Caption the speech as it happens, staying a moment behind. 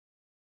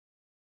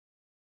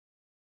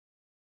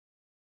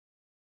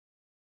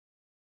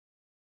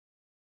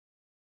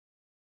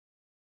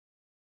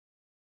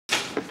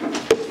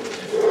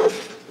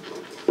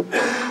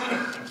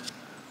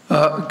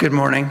Good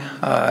morning,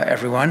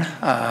 everyone.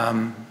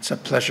 It's a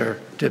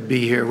pleasure to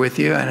be here with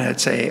you, and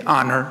it's an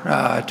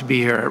honor to be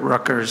here at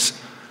Rutgers.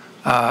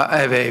 I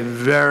have a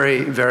very,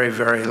 very,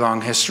 very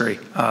long history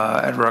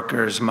at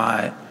Rutgers.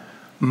 My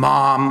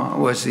mom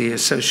was the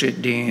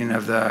Associate Dean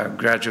of the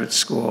Graduate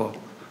School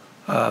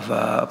of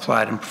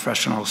Applied and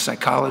Professional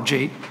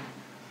Psychology.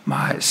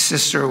 My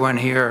sister went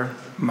here.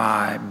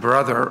 My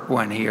brother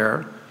went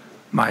here.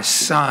 My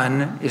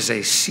son is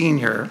a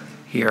senior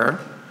here.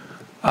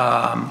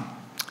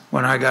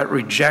 When I got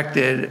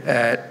rejected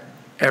at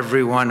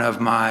every one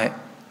of my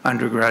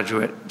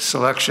undergraduate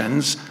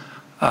selections,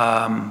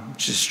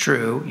 which is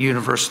true,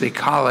 University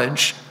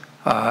College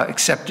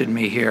accepted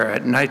me here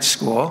at night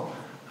school,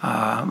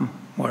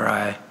 where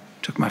I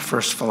took my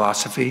first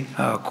philosophy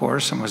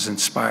course and was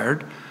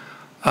inspired.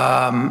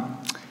 As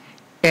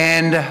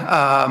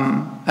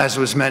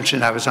was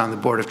mentioned, I was on the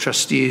Board of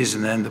Trustees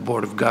and then the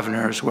Board of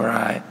Governors, where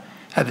I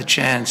had the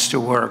chance to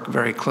work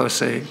very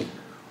closely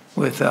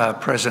with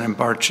President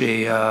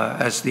Barchi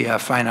as the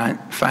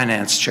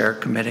Finance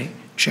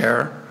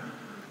Chair,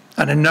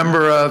 on a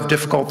number of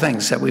difficult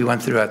things that we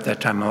went through at that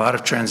time, a lot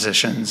of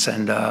transitions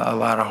and a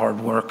lot of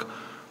hard work.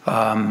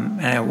 And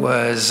it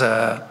was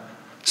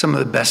some of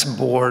the best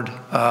board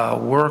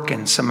work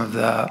and some of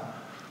the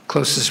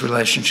closest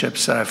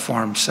relationships that I've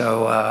formed.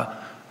 So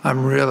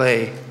I'm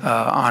really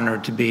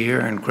honored to be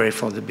here and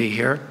grateful to be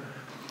here.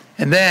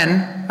 And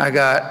then I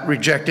got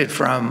rejected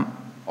from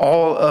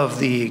all of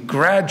the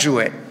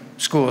graduate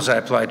schools I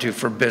applied to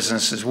for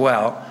business as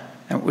well,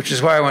 which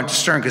is why I went to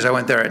Stern, because I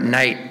went there at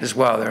night as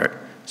well.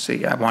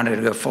 See, I wanted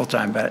to go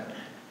full-time, but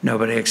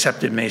nobody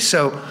accepted me.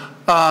 So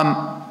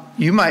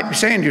you might be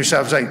saying to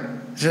yourselves, like,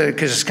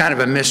 because it's kind of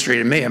a mystery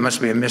to me, it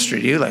must be a mystery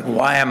to you, like,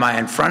 why am I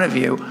in front of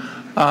you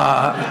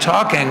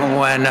talking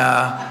when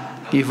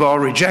you've all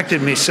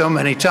rejected me so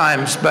many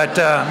times? But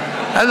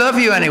I love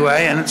you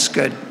anyway, and it's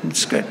good.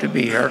 It's good to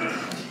be here.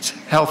 It's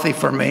healthy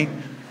for me,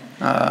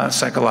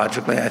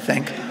 psychologically, I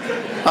think.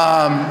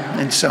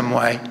 In some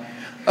way.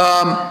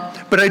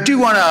 But I do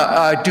want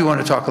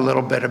to talk a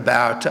little bit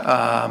about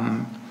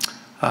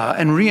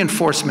and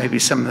reinforce maybe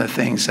some of the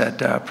things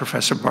that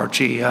Professor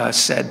Barchi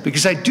said,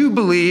 because I do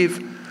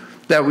believe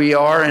that we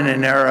are in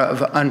an era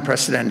of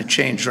unprecedented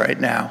change right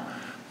now.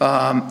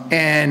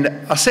 And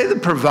I'll say the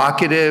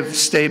provocative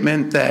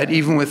statement that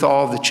even with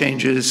all the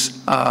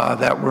changes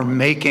that we're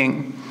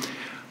making,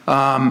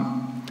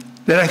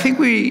 that I think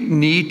we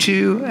need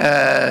to,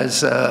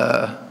 as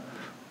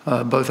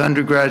both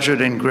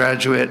undergraduate and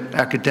graduate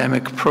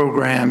academic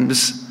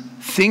programs,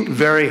 think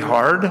very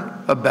hard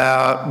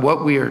about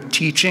what we are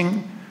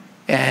teaching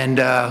and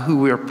who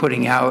we are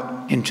putting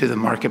out into the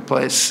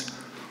marketplace.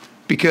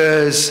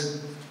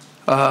 Because,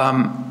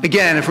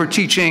 again, if we're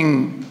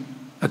teaching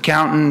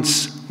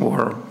accountants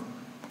or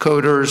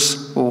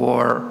coders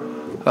or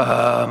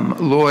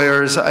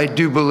lawyers, I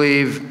do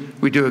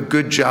believe we do a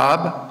good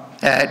job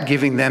at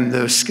giving them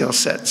those skill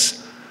sets.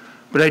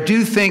 But I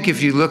do think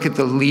if you look at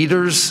the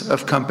leaders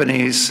of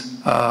companies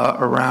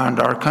around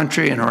our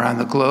country and around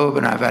the globe,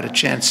 and I've had a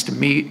chance to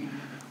meet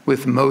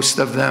with most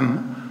of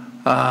them,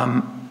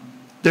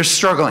 they're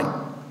struggling.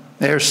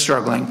 They're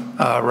struggling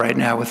right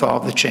now with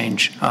all the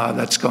change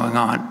that's going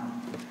on.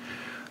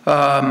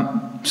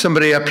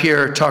 Somebody up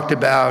here talked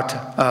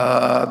about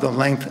the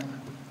length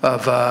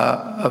of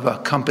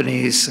a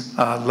company's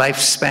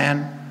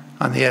lifespan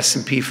on the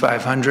S&P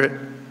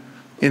 500.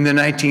 In the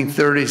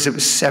 1930s, it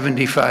was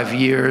 75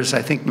 years.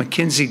 I think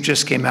McKinsey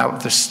just came out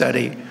with a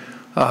study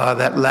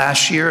that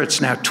last year,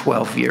 it's now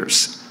 12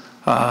 years.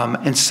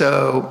 And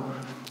so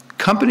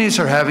companies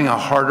are having a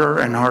harder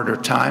and harder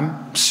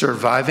time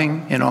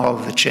surviving in all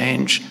of the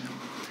change.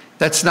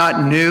 That's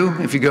not new.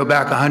 If you go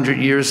back 100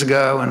 years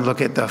ago and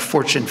look at the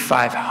Fortune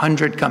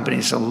 500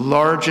 companies, the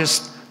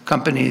largest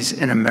companies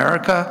in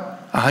America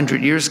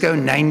 100 years ago,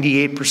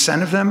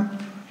 98% of them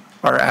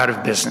are out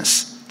of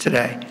business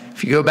today.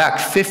 If you go back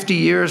 50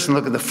 years and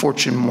look at the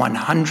Fortune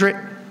 100,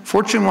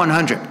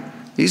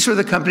 these were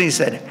the companies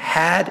that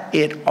had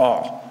it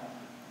all.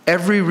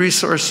 Every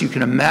resource you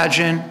can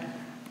imagine,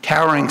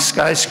 towering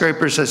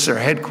skyscrapers as their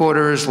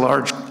headquarters,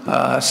 large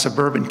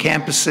suburban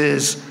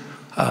campuses,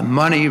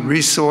 money,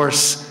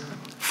 resource.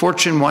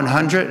 Fortune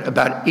 100,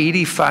 about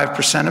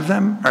 85% of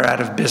them are out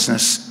of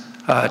business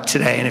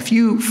today. And if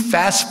you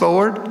fast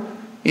forward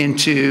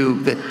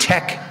into the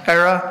tech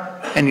era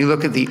and you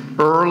look at the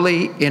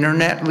early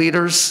internet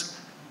leaders,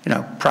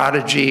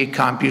 Prodigy,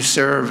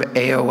 CompuServe,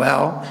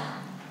 AOL,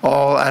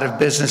 all out of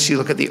business. You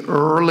look at the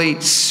early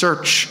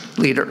search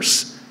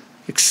leaders,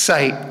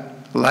 Excite,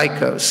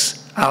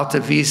 Lycos,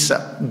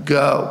 AltaVista,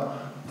 Go,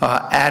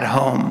 At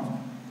Home,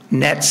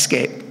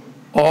 Netscape,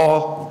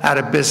 all out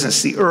of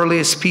business. The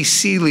earliest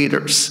PC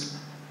leaders,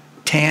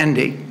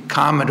 Tandy,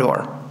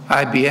 Commodore,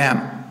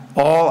 IBM,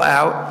 all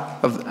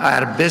out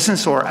of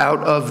business or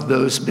out of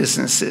those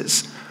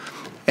businesses.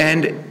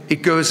 And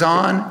it goes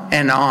on.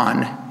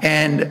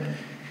 And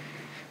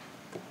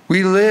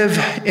we live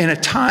in a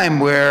time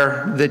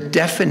where the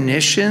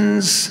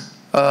definitions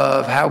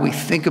of how we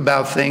think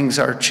about things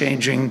are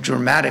changing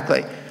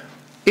dramatically.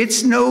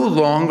 It's no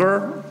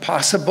longer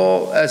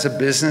possible as a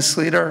business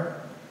leader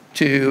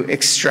to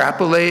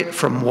extrapolate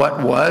from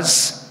what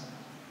was,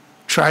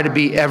 try to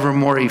be ever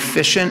more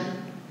efficient,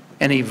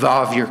 and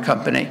evolve your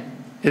company.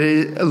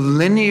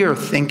 Linear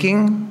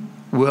thinking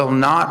will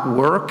not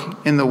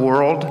work in the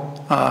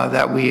world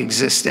that we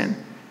exist in.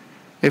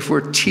 If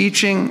we're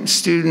teaching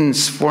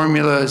students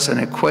formulas and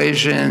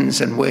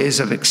equations and ways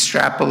of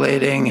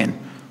extrapolating and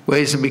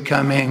ways of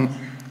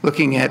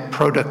looking at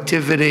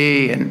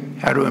productivity and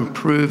how to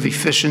improve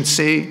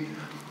efficiency,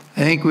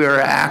 I think we are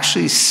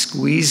actually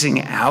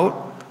squeezing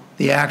out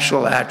the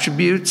actual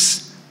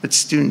attributes that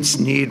students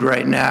need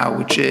right now,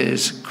 which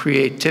is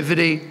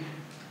creativity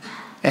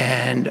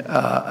and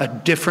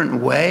a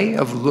different way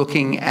of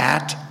looking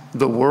at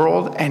the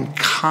world and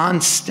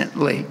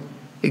constantly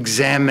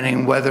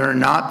examining whether or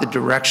not the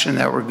direction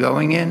that we're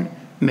going in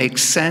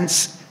makes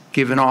sense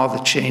given all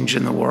the change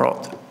in the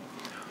world.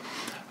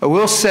 I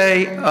will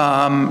say,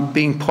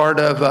 being part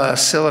of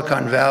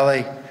Silicon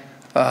Valley,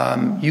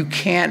 you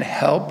can't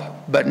help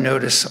but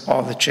notice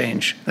all the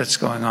change that's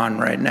going on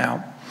right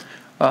now.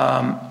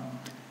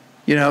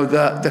 You know,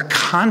 the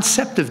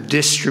concept of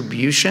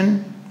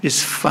distribution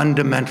is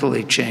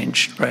fundamentally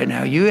changed right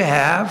now. You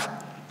have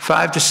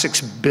 5 to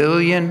 6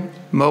 billion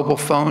mobile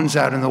phones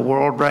out in the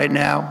world right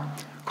now.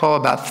 Call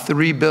about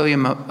 3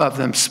 billion of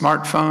them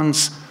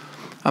smartphones.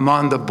 I'm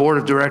on the board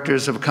of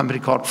directors of a company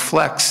called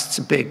Flex. It's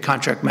a big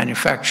contract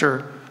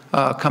manufacturer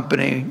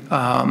company.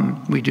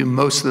 We do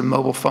most of the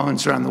mobile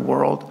phones around the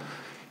world.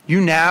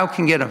 You now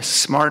can get a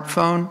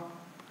smartphone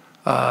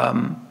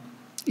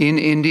in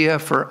India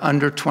for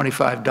under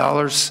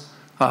 $25.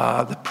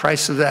 The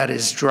price of that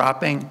is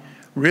dropping.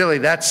 Really,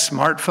 that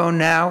smartphone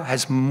now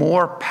has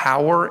more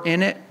power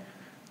in it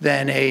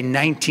than a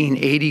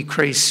 1980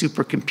 Cray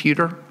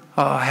supercomputer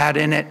had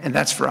in it, and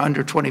that's for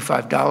under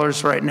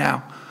 $25 right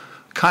now.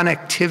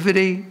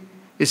 Connectivity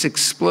is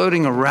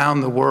exploding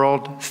around the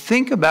world.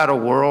 Think about a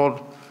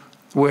world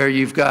where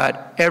you've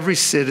got every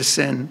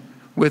citizen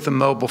with a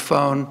mobile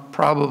phone,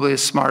 probably a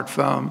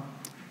smartphone,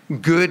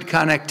 good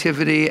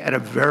connectivity at a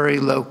very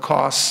low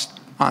cost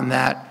on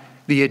that.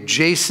 The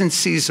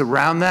adjacencies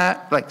around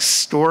that, like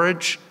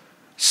storage.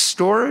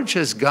 Storage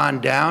has gone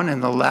down in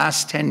the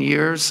last 10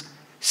 years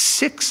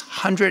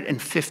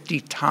 650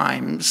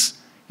 times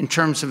in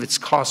terms of its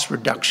cost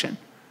reduction.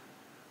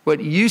 What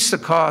used to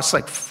cost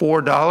like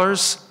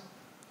 $4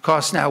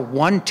 costs now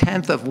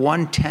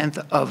 1/10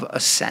 of a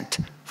cent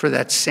for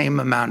that same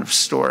amount of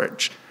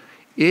storage.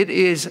 It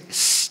is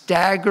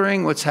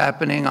staggering what's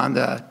happening on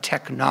the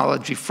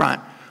technology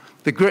front.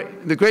 The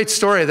great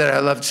story that I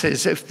love to say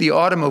is if the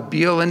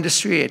automobile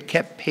industry had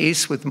kept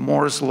pace with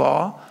Moore's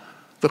Law,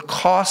 the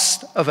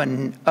cost of a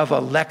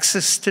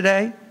Lexus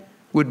today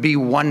would be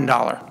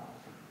 $1,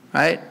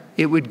 right?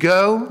 It would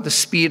go the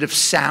speed of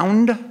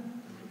sound.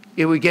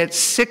 It would get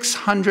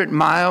 600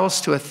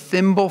 miles to a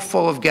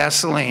thimbleful of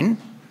gasoline.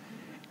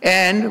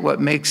 And what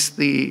makes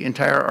the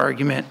entire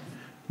argument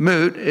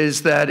moot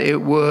is that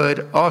it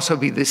would also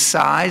be the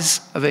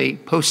size of a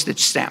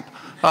postage stamp.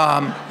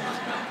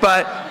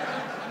 But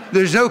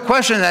there's no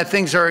question that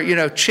things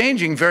are,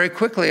 changing very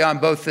quickly on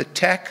both the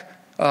tech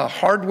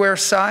hardware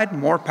side,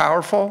 more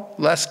powerful,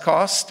 less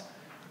cost,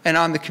 and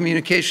on the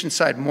communication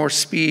side, more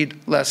speed,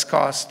 less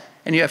cost.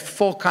 And you have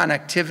full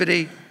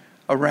connectivity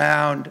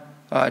around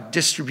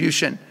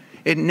distribution.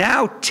 It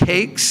now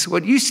takes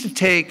what used to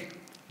take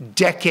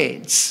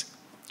decades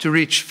to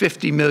reach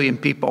 50 million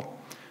people.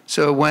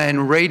 So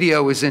when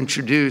radio was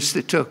introduced,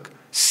 it took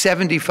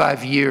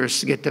 75 years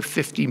to get to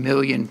 50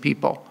 million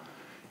people.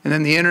 And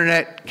then the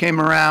internet came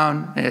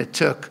around, and it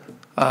took,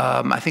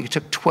 I think it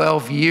took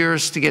 12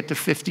 years to get to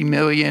 50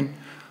 million.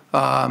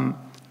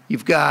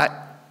 You've got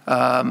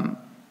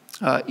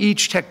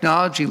each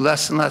technology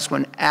less and less.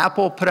 When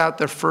Apple put out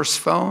their first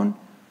phone,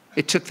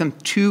 it took them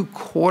 2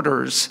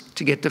 quarters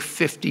to get to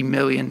 50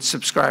 million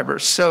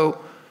subscribers. So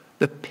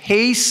the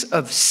pace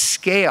of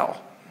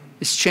scale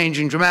is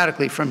changing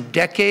dramatically from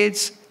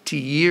decades to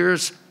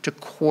years to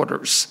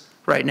quarters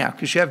right now,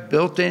 because you have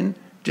built-in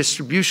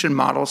distribution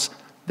models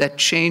that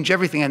change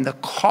everything. And the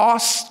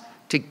cost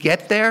to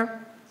get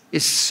there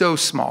is so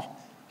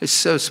small. It's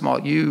so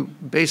small. You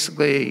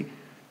basically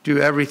do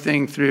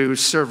everything through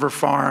server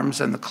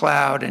farms and the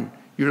cloud, and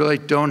you really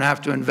don't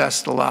have to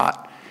invest a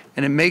lot.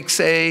 And it makes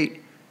a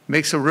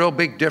real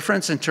big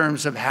difference in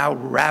terms of how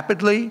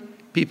rapidly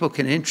people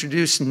can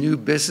introduce new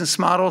business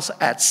models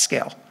at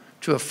scale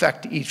to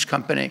affect each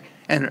company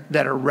and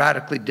that are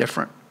radically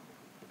different.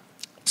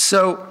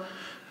 So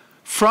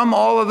from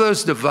all of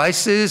those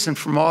devices and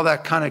from all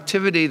that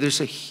connectivity, there's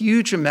a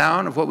huge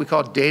amount of what we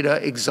call data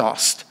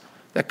exhaust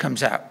that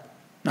comes out.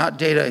 Not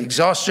data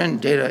exhaustion,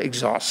 data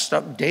exhaust,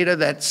 data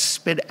that's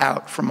spit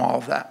out from all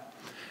of that.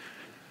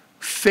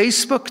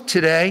 Facebook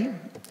today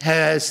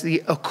has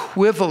the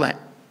equivalent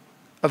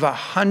of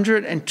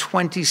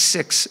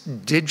 126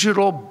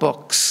 digital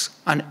books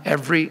on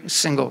every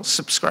single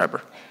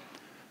subscriber.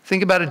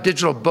 Think about a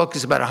digital book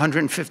is about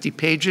 150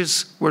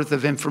 pages worth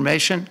of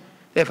information.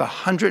 They have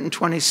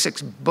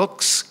 126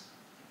 books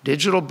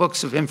digital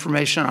books of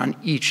information on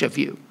each of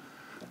you.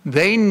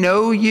 They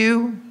know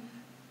you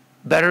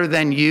better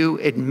than you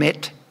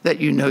admit that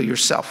you know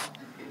yourself.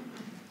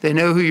 They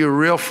know who your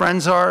real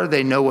friends are.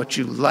 They know what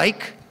you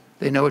like.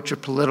 They know what your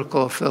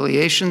political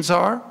affiliations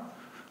are.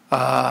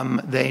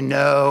 They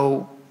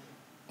know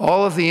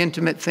all of the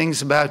intimate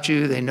things about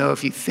you. They know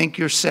if you think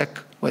you're sick,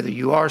 whether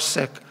you are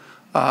sick.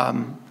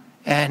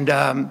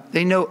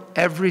 They know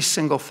every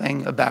single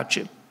thing about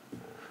you.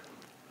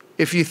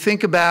 If you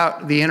think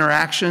about the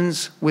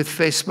interactions with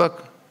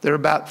Facebook, there are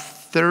about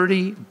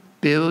 30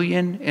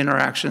 billion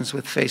interactions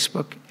with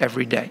Facebook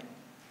every day.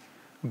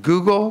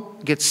 Google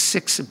gets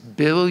 6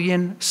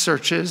 billion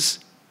searches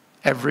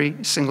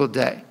every single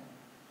day.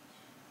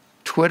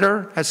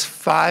 Twitter has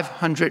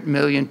 500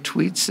 million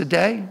tweets a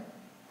day,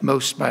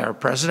 most by our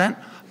president.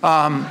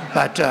 No,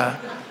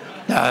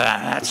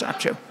 that's not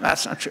true.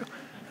 That's not true.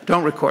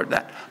 Don't record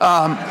that.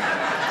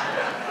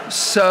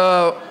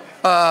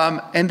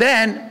 And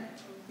then,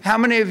 how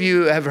many of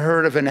you have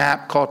heard of an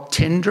app called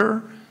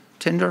Tinder?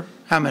 Tinder?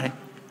 How many?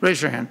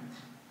 Raise your hand.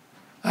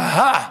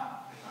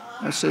 Aha!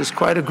 This is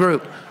quite a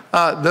group.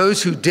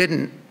 Those who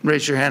didn't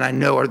raise your hand, I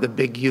know, are the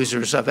big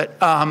users of it.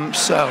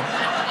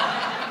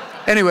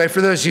 Anyway,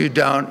 for those of you who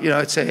don't,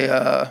 it's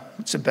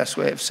the best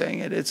way of saying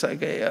it. It's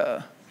like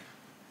a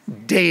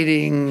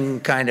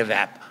dating kind of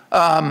app.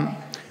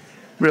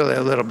 Really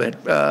a little bit,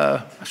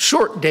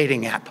 short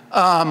dating app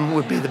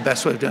would be the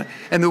best way of doing it.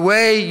 And the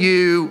way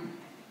you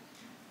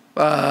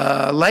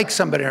like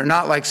somebody or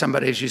not like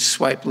somebody is you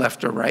swipe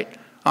left or right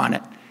on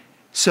it.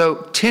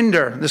 So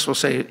Tinder, this will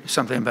say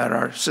something about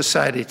our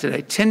society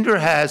today. Tinder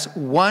has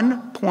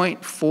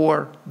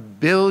 1.4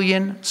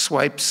 billion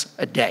swipes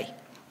a day.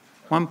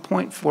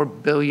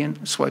 1.4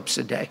 billion swipes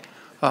a day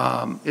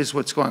is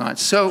what's going on.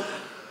 So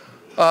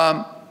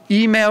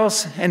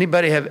emails,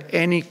 anybody have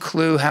any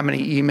clue how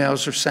many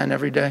emails are sent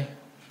every day?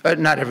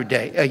 Not every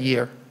day, a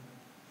year.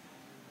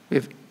 We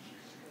have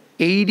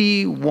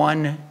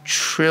 81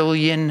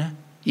 trillion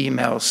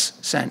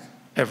emails sent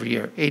every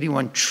year.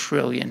 81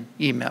 trillion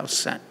emails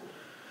sent.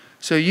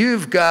 So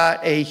you've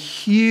got a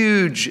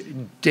huge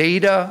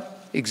data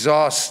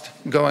exhaust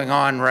going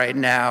on right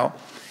now.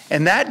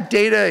 And that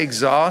data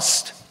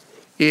exhaust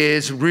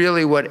is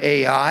really what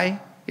AI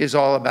is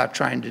all about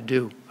trying to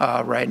do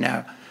right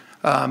now.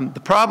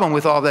 The problem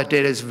with all that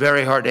data is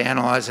very hard to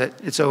analyze it.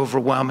 It's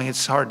overwhelming.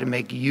 It's hard to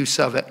make use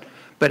of it.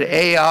 But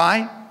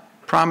AI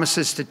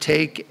promises to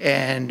take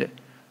and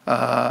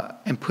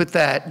put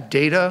that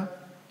data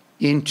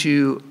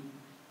into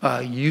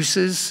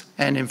uses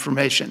and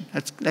information.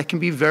 That can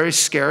be very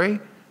scary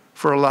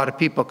for a lot of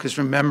people because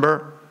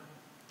remember,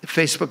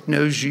 Facebook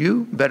knows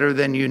you better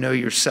than you know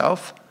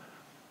yourself.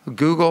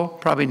 Google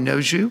probably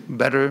knows you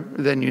better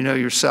than you know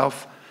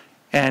yourself.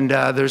 And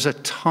there's a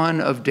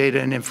ton of data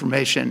and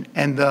information.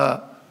 And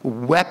the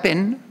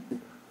weapon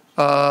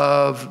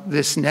of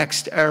this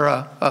next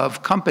era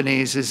of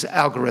companies is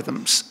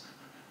algorithms.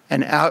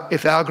 And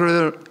if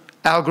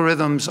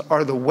algorithms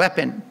are the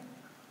weapon,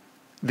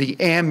 the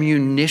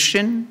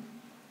ammunition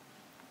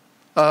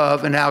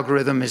of an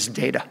algorithm is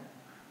data.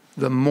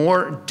 The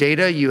more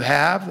data you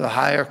have, the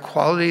higher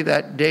quality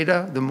that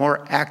data, the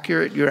more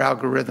accurate your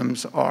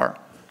algorithms are.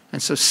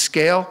 And so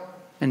scale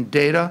and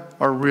data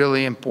are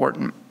really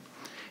important.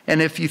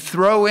 And if you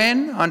throw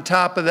in on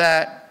top of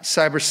that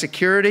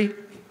cybersecurity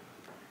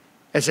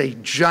as a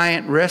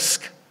giant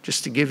risk,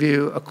 just to give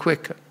you a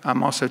quick,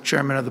 I'm also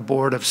chairman of the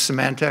board of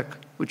Symantec,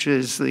 which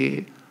is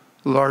the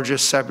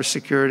largest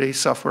cybersecurity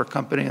software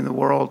company in the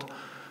world.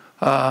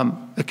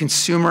 The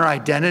consumer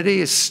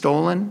identity is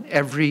stolen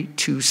every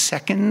 2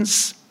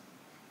 seconds.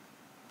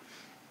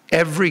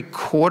 Every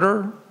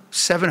quarter,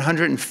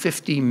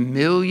 750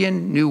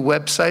 million new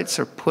websites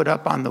are put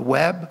up on the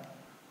web,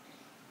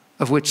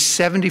 of which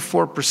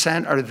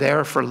 74% are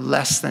there for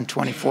less than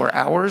 24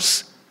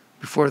 hours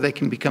before they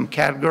can become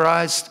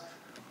categorized,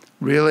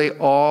 really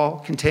all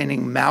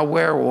containing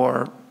malware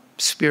or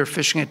spear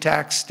phishing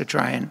attacks to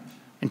try and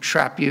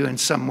entrap you in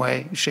some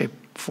way, shape,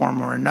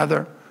 form, or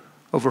another.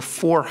 Over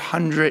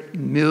 400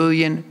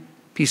 million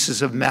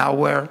pieces of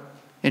malware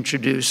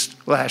introduced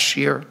last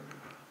year.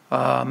 We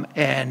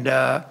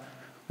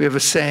have a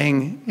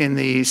saying in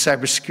the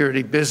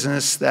cybersecurity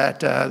business that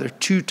there are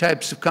 2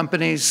 types of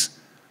companies,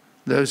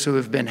 those who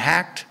have been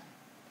hacked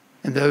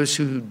and those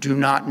who do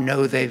not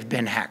know they've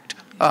been hacked.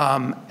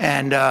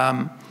 And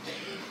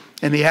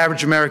the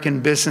average American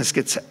business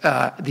gets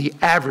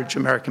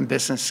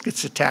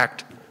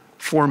attacked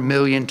 4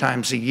 million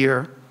times a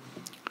year.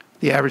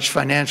 The average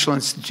financial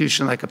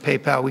institution like a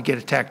PayPal, we get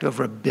attacked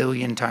over 1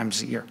 billion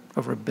times a year,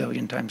 over 1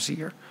 billion times a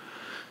year.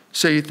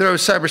 So you throw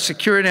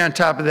cybersecurity on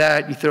top of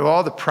that, you throw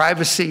all the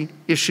privacy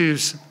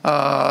issues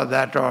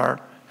that are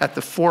at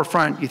the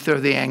forefront, you throw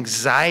the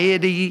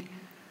anxiety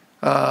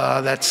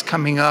that's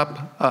coming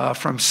up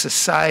from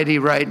society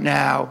right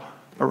now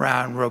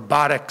around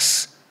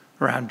robotics,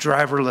 around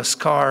driverless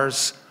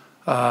cars,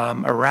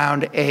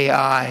 around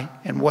AI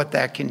and what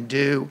that can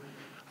do.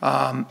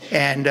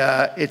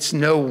 It's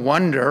no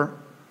wonder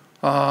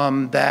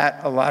that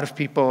a lot of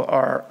people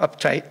are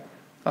uptight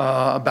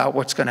about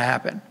what's going to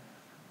happen.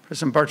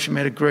 President Barchi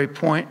made a great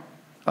point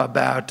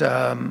about,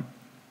 I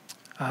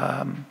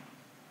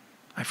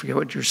forget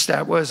what your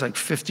stat was, like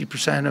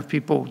 50% of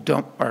people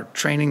are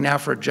training now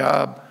for a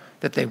job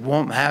that they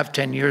won't have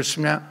 10 years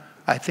from now.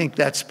 I think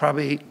that's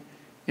probably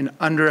an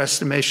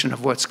underestimation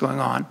of what's going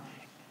on.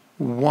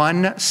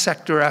 One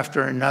sector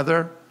after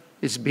another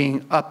is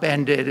being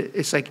upended.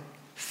 It's like,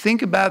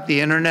 think about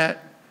the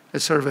internet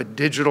as sort of a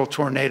digital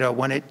tornado.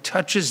 When it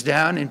touches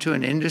down into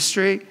an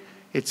industry,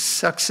 it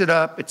sucks it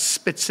up, it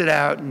spits it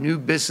out, new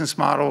business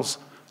models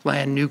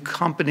land, new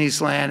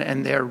companies land,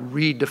 and they're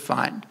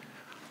redefined.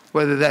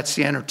 Whether that's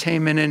the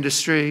entertainment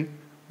industry,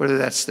 whether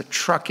that's the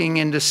trucking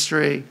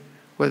industry,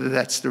 whether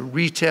that's the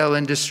retail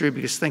industry,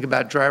 because think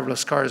about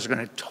driverless cars are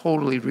going to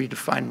totally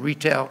redefine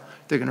retail.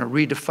 They're going to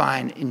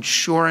redefine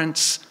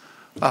insurance,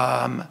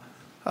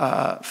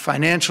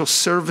 financial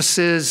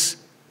services.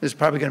 There's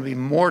probably going to be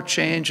more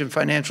change in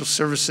financial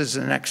services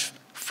in the next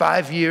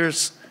 5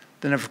 years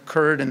than have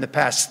occurred in the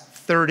past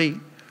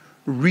 30.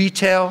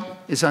 Retail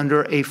is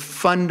under a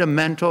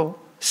fundamental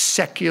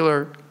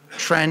secular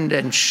trend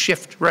and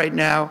shift right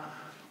now.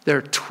 There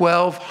are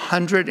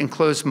 1,200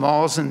 enclosed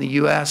malls in the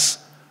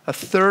US. A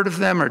third of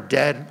them are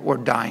dead or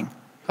dying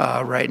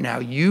right now.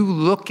 You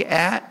look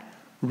at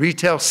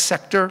retail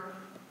sector,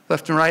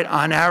 left and right,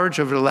 on average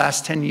over the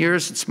last 10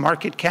 years, its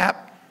market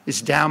cap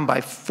is down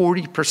by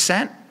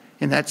 40%.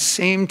 In that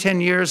same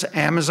 10 years,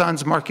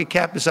 Amazon's market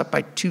cap is up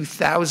by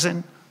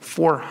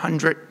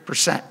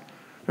 2,400%.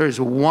 There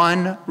is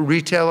one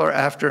retailer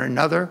after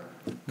another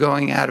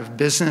going out of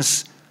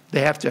business.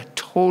 They have to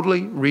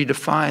totally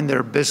redefine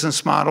their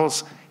business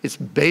models. It's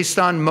based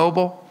on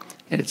mobile,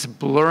 and it's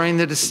blurring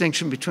the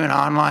distinction between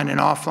online and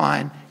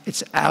offline.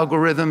 It's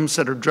algorithms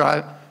that are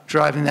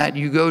driving that.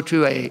 You go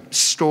to a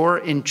store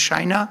in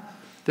China,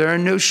 there are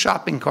no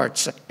shopping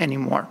carts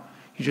anymore.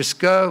 You just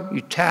go,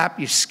 you tap,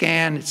 you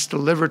scan, it's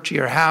delivered to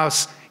your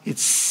house.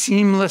 It's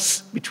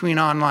seamless between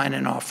online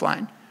and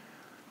offline.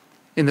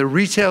 In the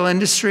retail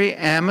industry,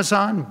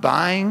 Amazon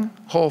buying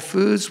Whole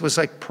Foods was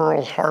like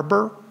Pearl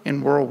Harbor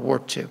in World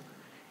War II.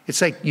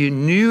 It's like you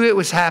knew it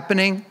was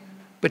happening,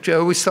 but you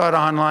always thought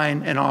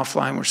online and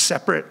offline were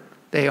separate.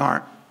 They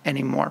aren't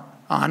anymore.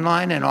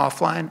 Online and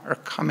offline are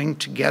coming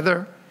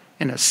together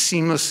in a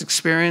seamless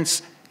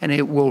experience, and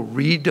it will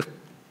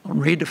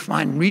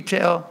redefine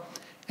retail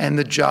and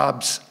the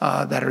jobs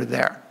that are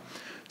there.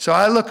 So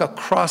I look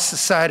across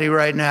society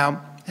right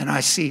now, and I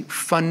see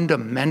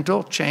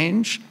fundamental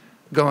change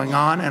going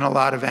on and a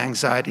lot of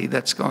anxiety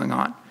that's going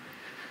on.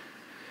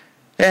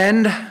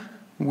 And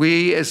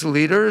we as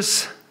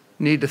leaders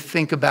need to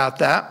think about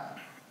that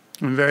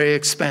in very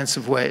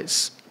expansive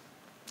ways.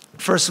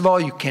 First of all,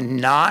 you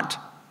cannot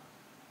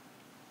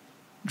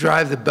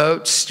drive the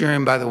boat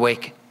steering by the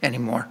wake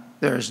anymore.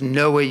 There is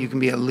no way you can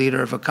be a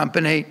leader of a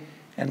company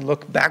and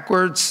look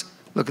backwards,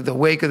 look at the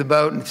wake of the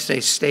boat and say,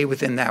 stay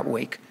within that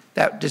wake.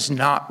 That does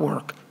not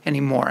work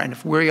anymore. And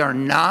if we are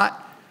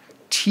not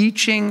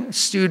teaching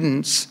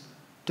students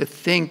to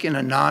think in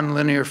a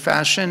nonlinear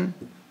fashion,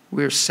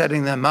 we're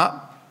setting them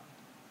up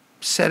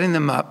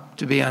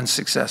to be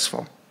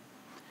unsuccessful.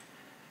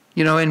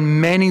 You know,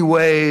 in many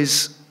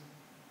ways,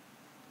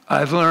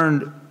 I've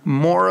learned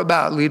more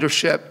about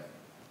leadership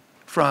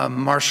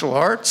from martial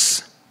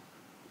arts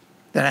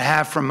than I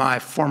have from my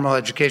formal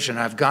education.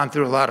 I've gone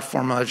through a lot of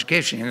formal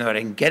education, even though I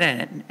didn't get in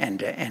it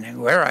and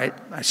anywhere.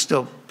 I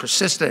still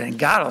persisted and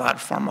got a lot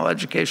of formal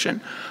education.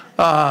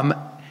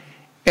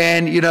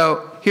 And, you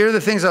know, here are the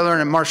things I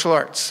learned in martial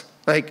arts.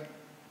 Like,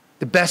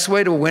 the best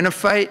way to win a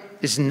fight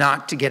is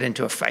not to get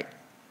into a fight.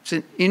 It's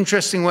an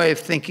interesting way of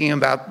thinking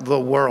about the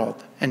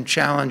world and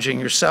challenging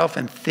yourself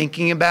and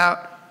thinking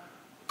about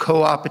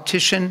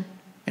co-opetition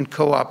and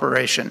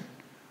cooperation.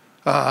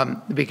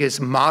 Because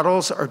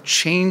models are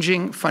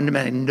changing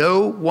fundamentally.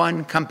 No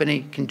one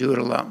company can do it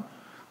alone.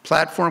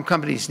 Platform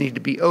companies need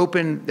to be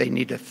open. They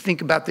need to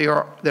think about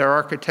their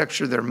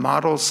architecture, their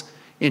models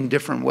in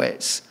different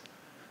ways.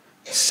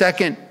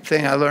 Second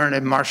thing I learned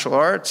in martial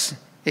arts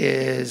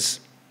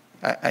is,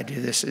 I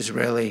do this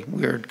Israeli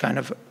weird kind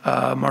of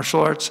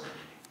martial arts,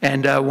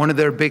 and one of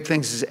their big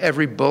things is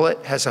every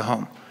bullet has a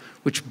home,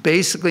 which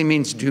basically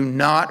means do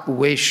not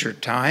waste your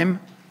time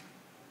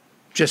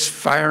just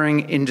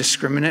firing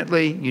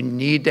indiscriminately. You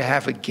need to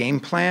have a game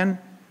plan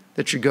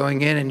that you're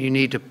going in, and you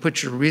need to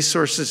put your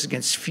resources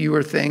against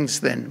fewer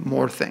things than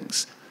more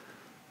things.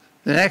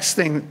 The next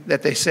thing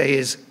that they say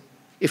is,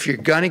 if you're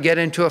going to get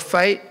into a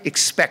fight,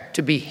 expect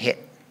to be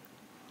hit.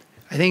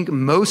 I think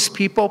most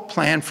people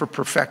plan for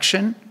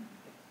perfection,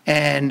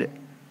 and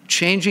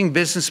changing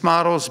business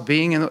models,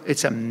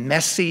 it's a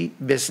messy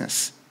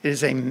business. It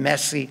is a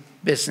messy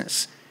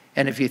business.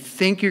 And if you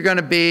think you're going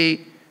to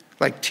be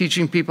like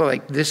teaching people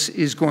like this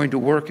is going to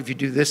work if you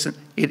do this,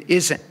 it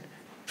isn't.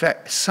 In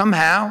fact,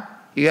 somehow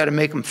you got to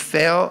make them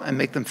fail and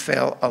make them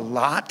fail a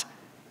lot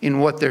in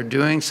what they're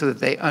doing so that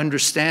they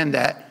understand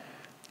that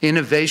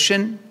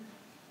innovation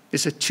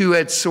is a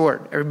two-edged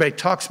sword. Everybody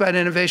talks about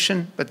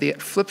innovation, but the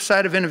flip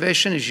side of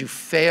innovation is you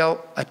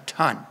fail a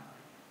ton.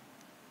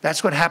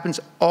 That's what happens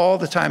all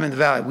the time in the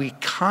Valley. We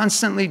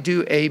constantly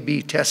do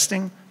A/B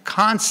testing,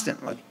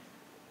 constantly.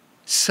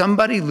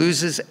 Somebody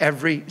loses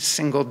every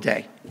single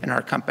day in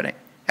our company.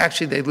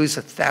 Actually, they lose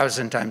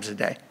 1,000 times a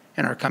day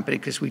in our company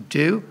because we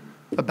do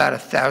about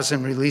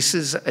 1,000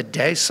 releases a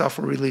day,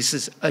 software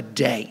releases a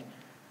day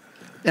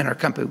in our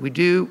company. We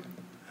do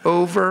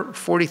over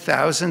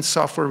 40,000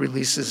 software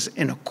releases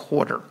in a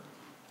quarter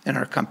in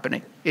our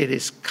company. It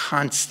is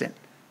constant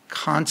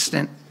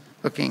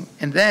looking.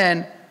 And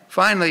then,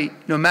 finally,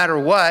 no matter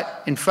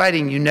what, in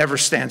fighting, you never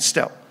stand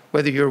still.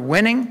 Whether you're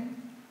winning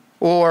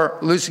or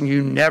losing,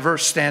 you never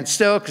stand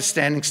still, because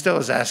standing still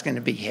is asking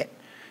to be hit.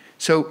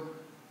 So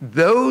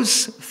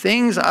those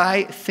things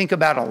I think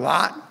about a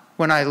lot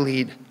when I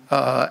lead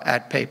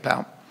at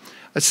PayPal.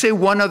 Let's say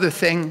one other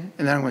thing,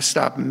 and then I'm going to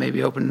stop and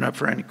maybe open it up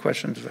for any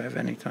questions if I have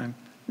any time.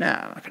 No,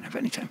 I'm not going to have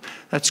any time.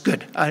 That's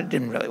good. I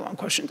didn't really want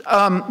questions.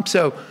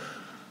 So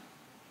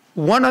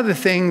one other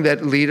thing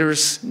that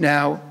leaders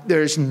now,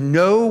 there's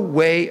no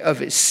way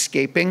of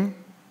escaping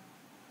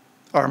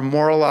our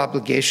moral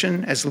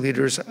obligation as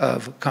leaders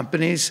of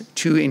companies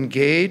to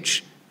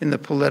engage in the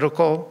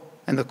political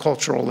and the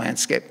cultural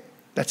landscape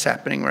that's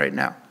happening right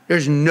now.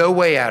 There's no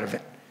way out of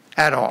it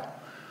at all.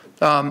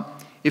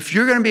 If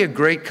you're going to be a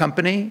great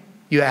company,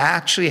 you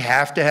actually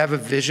have to have a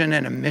vision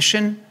and a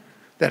mission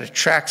that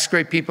attracts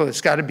great people.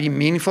 It's got to be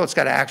meaningful. It's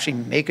got to actually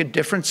make a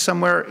difference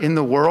somewhere in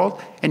the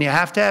world. And you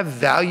have to have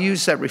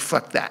values that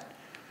reflect that.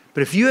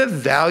 But if you have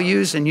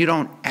values and you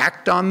don't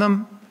act on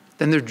them,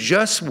 then they're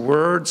just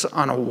words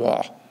on a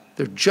wall.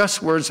 They're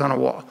just words on a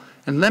wall.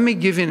 And let me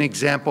give you an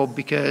example,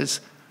 because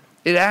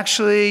it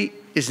actually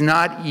is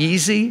not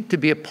easy to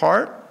be a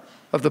part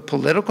of the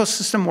political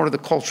system or the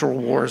cultural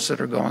wars that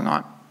are going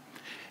on.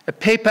 At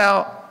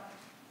PayPal,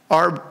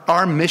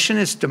 our mission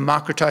is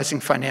democratizing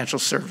financial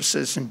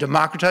services. And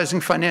democratizing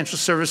financial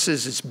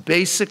services is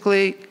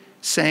basically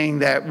saying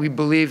that we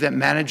believe that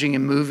managing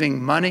and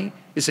moving money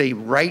is a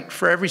right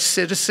for every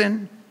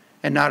citizen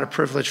and not a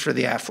privilege for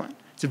the affluent.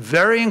 It's a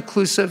very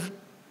inclusive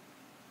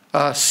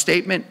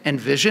statement and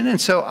vision.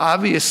 And so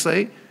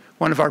obviously,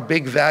 one of our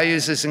big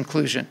values is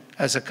inclusion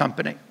as a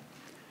company.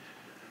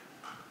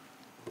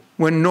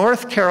 When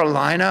North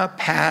Carolina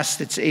passed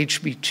its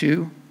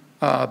HB2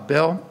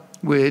 bill,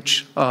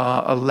 which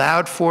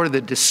allowed for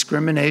the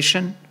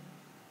discrimination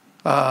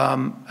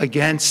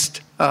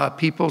against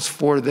peoples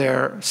for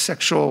their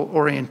sexual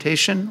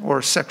orientation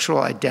or sexual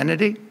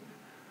identity,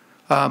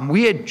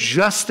 we had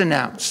just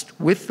announced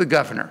with the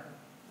governor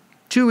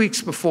 2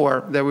 weeks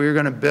before that we were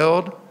going to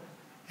build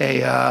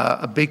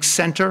a big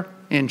center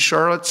in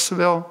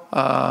Charlottesville,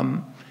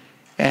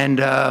 and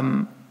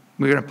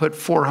we were going to put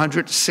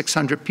 400 to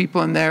 600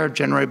 people in there,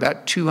 generate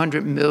about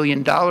 $200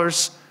 million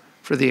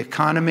for the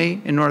economy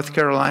in North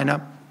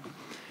Carolina.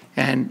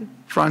 And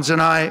Franz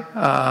and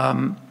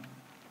I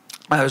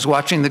was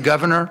watching the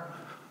governor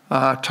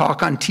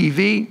talk on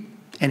TV,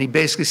 and he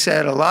basically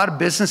said a lot of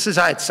businesses,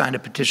 I had signed a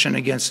petition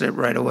against it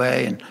right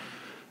away,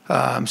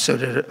 and so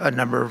did a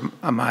number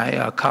of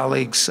my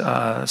colleagues,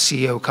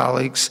 CEO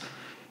colleagues.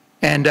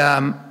 And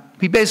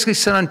he basically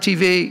said on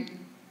TV,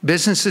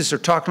 businesses are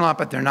talking a lot,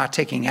 but they're not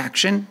taking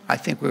action. I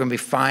think we're going to be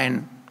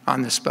fine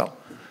on this bill.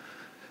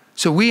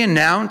 So we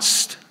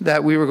announced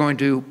that we were going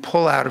to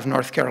pull out of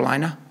North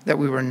Carolina, that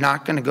we were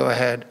not going to go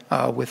ahead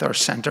with our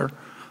center.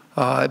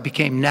 It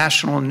became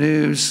national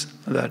news.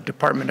 The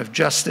Department of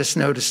Justice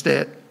noticed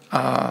it,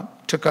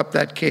 took up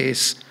that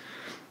case.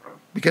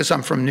 Because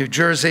I'm from New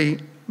Jersey,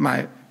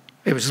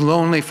 it was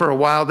lonely for a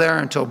while there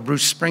until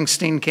Bruce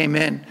Springsteen came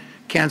in,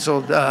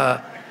 canceled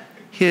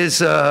his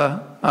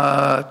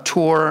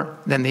tour.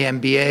 Then the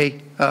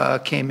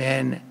NBA came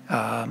in.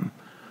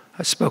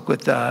 I spoke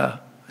with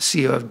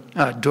CEO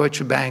of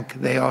Deutsche Bank.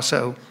 They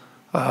also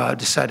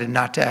decided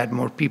not to add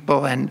more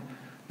people, and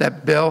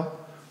that bill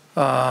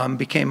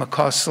became a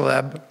cause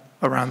célèbre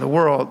around the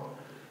world.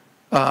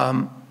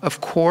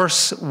 Of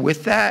course,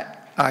 with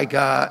that, I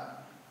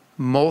got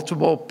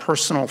multiple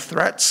personal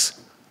threats,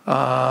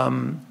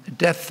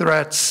 death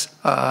threats,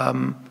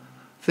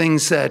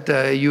 things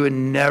that you would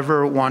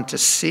never want to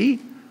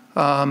see,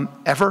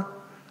 ever.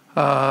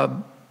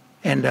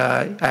 And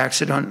I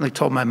accidentally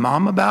told my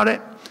mom about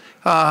it.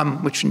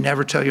 Which you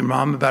never tell your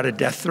mom about a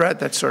death threat.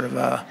 That's sort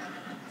of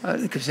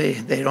because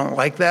they don't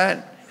like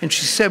that. And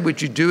she said,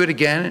 would you do it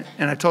again?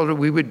 And I told her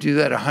we would do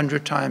that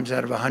 100 times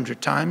out of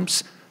 100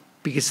 times,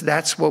 because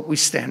that's what we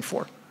stand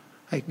for.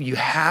 Like, you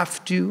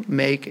have to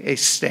make a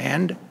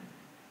stand,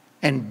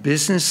 and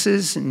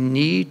businesses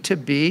need to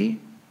be,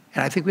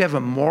 and I think we have a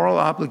moral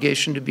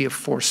obligation to be a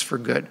force for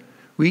good.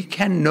 We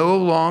can no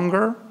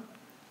longer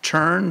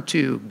turn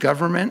to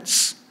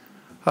governments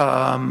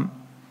to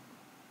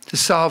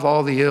solve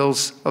all the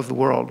ills of the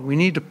world. We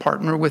need to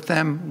partner with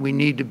them. We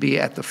need to be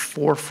at the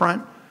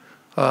forefront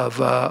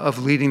of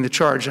leading the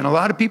charge. And a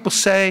lot of people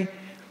say,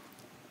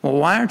 well,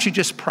 why aren't you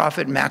just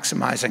profit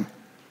maximizing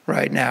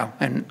right now?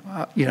 And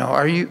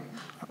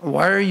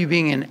why are you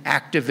being an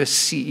activist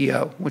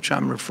CEO, which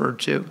I'm referred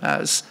to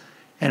as?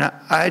 And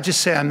I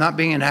just say I'm not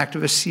being an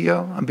activist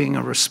CEO. I'm being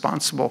a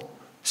responsible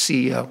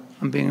CEO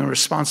I'm being a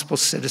responsible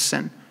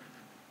citizen.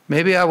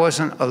 Maybe I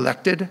wasn't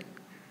elected,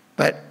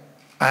 but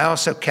I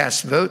also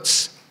cast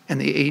votes, and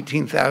the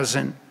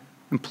 18,000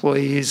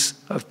 employees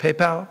of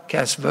PayPal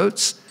cast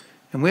votes,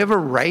 and we have a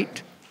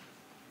right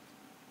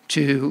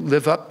to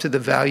live up to the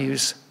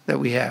values that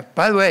we have.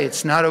 By the way,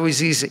 it's not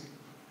always easy.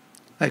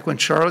 Like when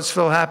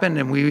Charlottesville happened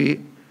and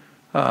we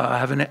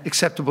have an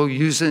acceptable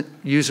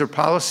user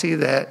policy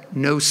that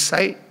no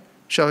site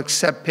shall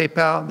accept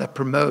PayPal that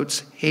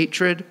promotes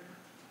hatred,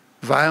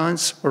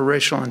 violence, or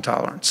racial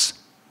intolerance.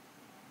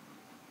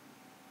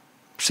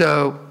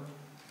 So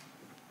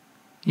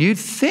you'd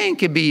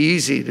think it'd be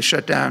easy to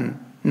shut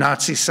down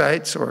Nazi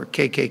sites or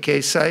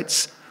KKK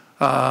sites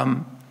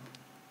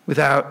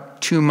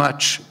without too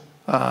much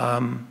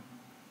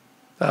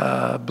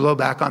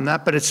blowback on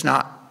that, but it's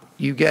not.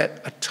 You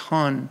get a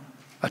ton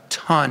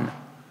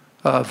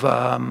of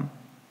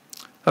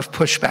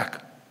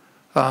pushback.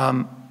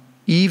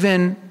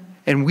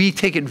 And we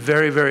take it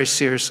very, very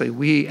seriously.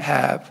 We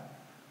have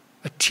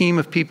a team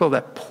of people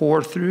that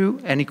pour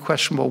through any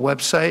questionable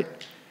website,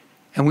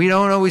 and we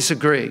don't always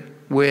agree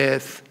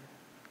with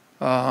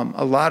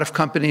a lot of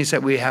companies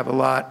that we have a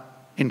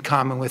lot in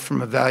common with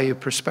from a value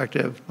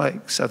perspective,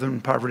 like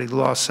Southern Poverty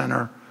Law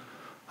Center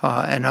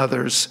and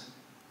others.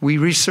 We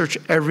research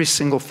every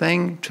single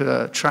thing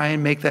to try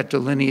and make that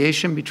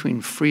delineation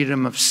between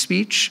freedom of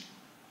speech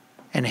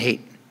and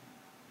hate.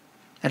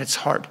 And it's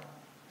hard.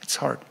 It's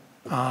hard.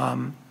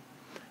 And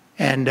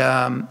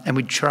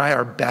we try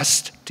our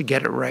best to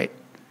get it right.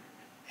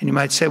 And you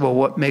might say, well,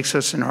 what makes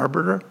us an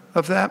arbiter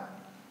of that?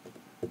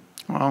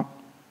 Well,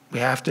 we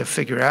have to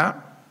figure out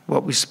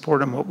what we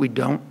support and what we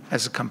don't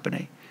as a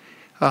company.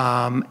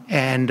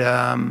 And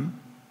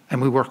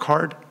we work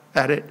hard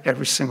at it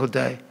every single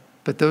day.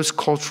 But those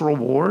cultural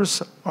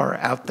wars are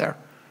out there.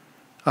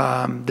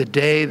 The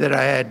day that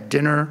I had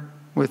dinner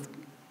with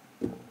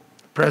the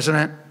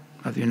President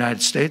of the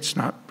United States,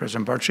 not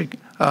President Barchi,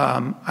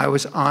 I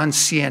was on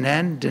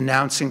CNN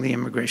denouncing the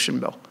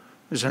immigration bill.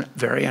 It was a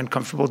very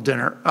uncomfortable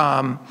dinner.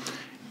 But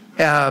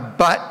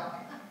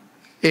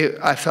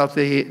I felt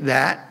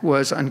that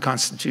was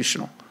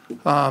unconstitutional.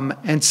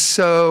 And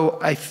so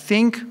I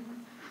think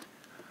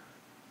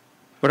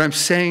what I'm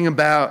saying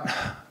about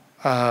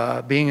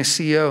being a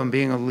CEO and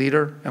being a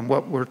leader and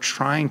what we're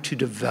trying to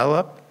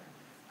develop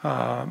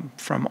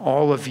from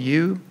all of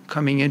you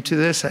coming into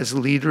this as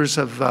leaders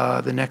of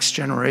the next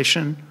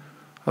generation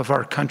of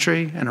our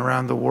country and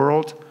around the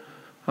world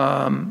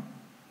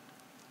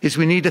is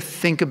we need to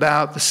think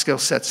about the skill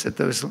sets that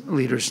those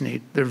leaders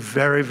need. They're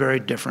very, very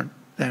different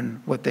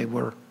than what they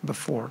were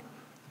before.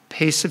 The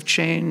pace of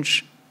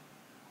change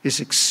is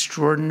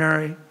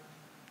extraordinary.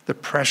 The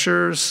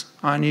pressures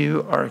on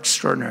you are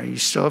extraordinary. You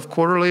still have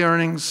quarterly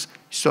earnings.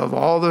 You still have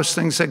all those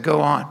things that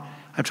go on.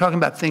 I'm talking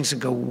about things that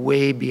go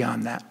way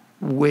beyond that,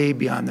 way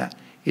beyond that.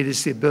 It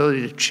is the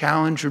ability to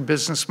challenge your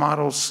business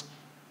models,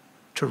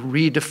 to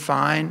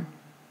redefine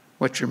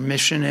what your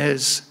mission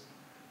is,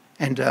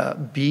 and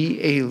be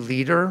a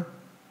leader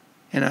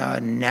in a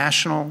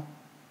national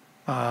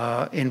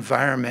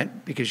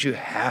environment, because you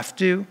have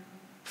to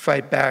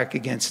fight back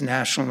against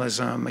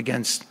nationalism,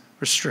 against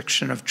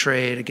restriction of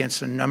trade,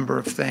 against a number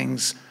of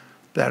things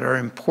that are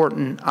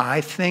important, I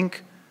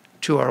think,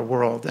 to our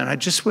world. And I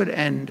just would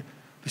end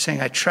by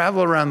saying I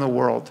travel around the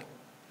world.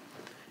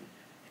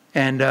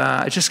 And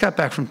I just got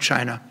back from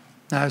China.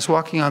 I was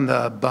walking on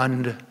the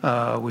Bund,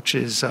 which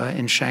is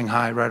in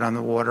Shanghai, right on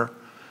the water.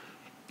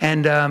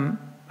 And I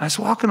was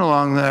walking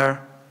along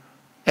there,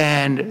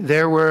 and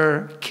there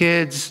were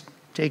kids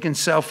taking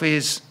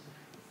selfies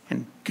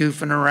and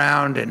goofing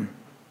around, and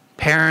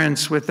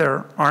parents with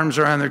their arms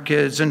around their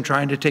kids and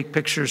trying to take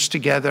pictures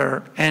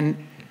together.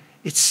 And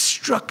it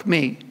struck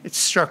me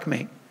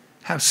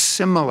how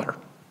similar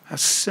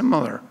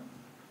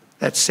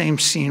that same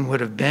scene would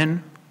have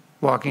been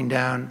walking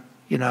down,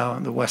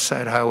 the West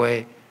Side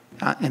Highway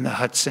in the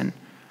Hudson.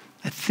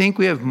 I think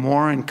we have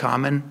more in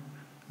common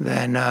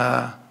than,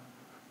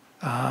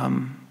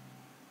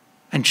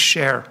 and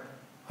share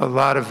a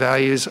lot of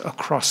values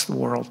across the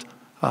world.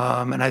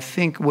 And I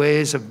think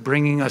ways of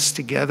bringing us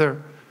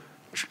together,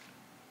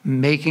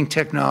 making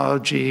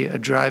technology a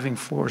driving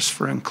force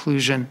for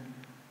inclusion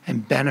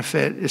and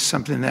benefit is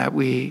something that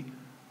we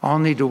all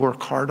need to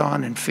work hard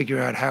on and figure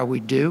out how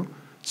we do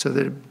so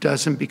that it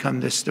doesn't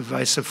become this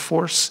divisive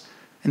force,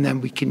 and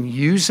then we can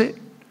use it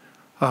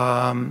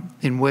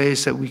in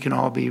ways that we can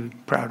all be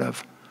proud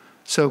of.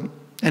 So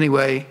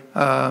anyway,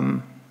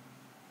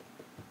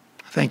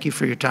 thank you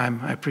for your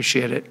time. I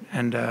appreciate it,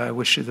 and I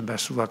wish you the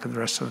best of luck in the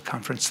rest of the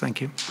conference. Thank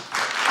you.